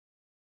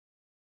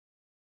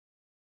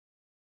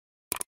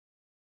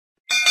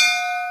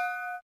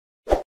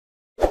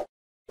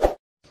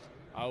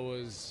I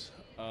was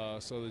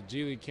so the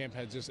G League camp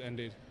had just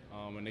ended,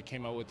 and they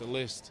came out with the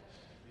list,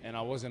 and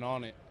I wasn't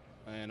on it,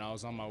 and I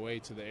was on my way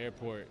to the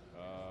airport.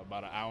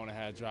 About an hour and a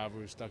half drive,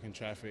 we were stuck in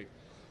traffic.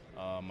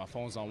 My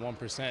phone's on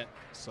 1%,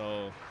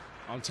 so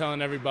I'm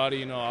telling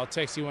everybody, I'll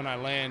text you when I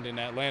land in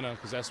Atlanta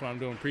because that's where I'm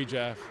doing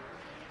pre-draft.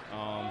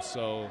 I'll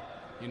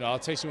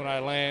text you when I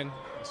land.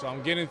 So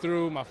I'm getting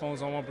through. My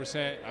phone's on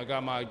 1%. I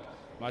got my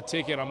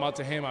ticket. I'm about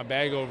to hand my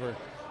bag over,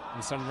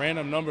 and some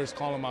random numbers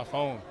calling my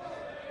phone.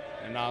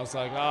 And I was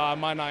like, I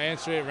might not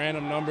answer it.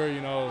 Random number,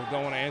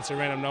 don't want to answer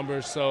random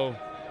numbers. So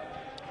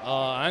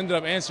I ended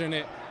up answering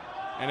it,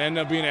 and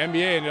ended up being an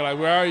NBA. And they're like,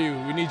 "Where are you?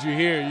 We need you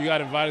here. You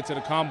got invited to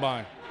the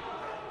combine."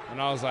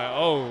 And I was like,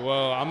 "Oh,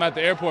 well, I'm at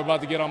the airport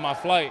about to get on my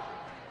flight."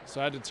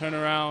 So I had to turn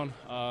around,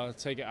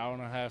 take an hour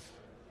and a half,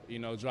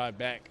 drive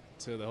back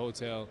to the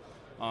hotel.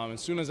 As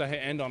soon as I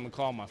hit end on the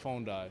call, my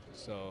phone died.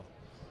 So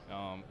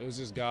it was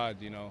just God,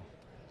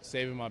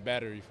 saving my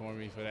battery for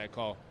me for that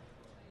call.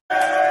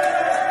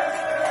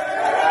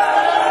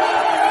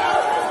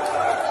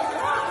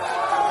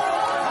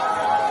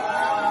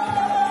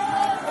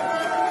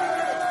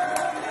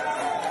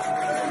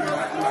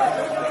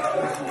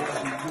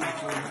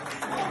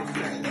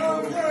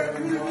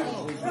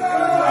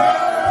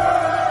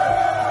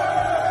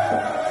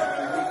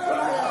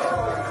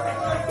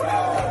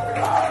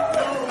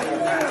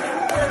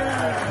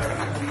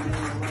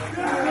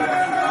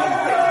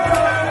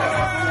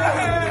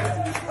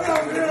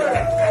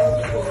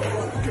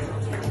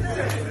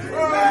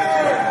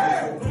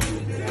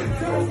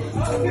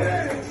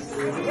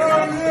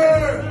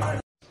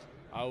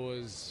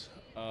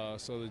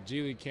 So the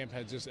G League camp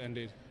had just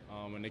ended,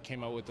 and they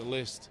came out with the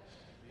list,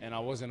 and I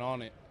wasn't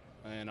on it,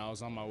 and I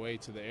was on my way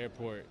to the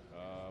airport.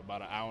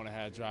 About an hour and a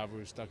half drive, we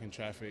were stuck in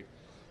traffic.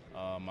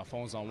 My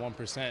phone's on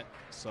 1%,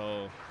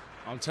 so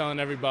I'm telling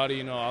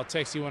everybody, I'll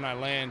text you when I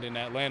land in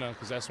Atlanta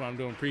because that's where I'm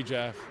doing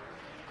pre-draft.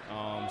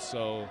 I'll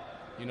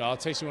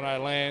text you when I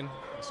land.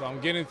 So I'm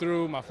getting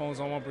through. My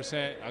phone's on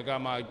 1%. I got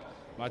my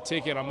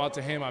ticket. I'm about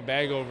to hand my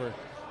bag over,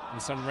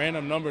 and some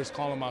random numbers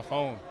calling my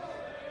phone.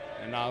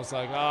 And I was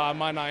like, I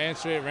might not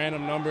answer it.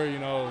 Random number,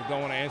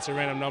 don't want to answer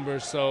random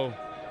numbers. So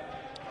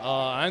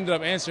I ended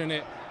up answering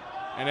it,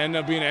 and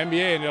ended up being an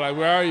NBA. And they're like,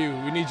 "Where are you?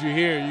 We need you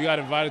here. You got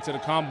invited to the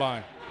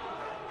combine."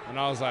 And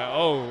I was like,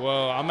 "Oh,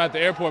 well, I'm at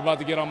the airport about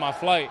to get on my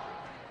flight."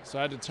 So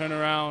I had to turn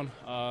around,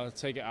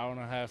 take an hour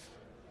and a half,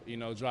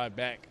 drive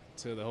back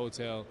to the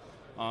hotel.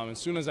 As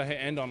soon as I hit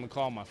end on the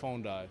call, my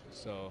phone died.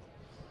 So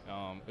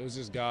it was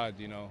just God,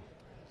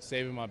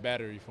 saving my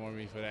battery for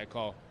me for that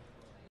call.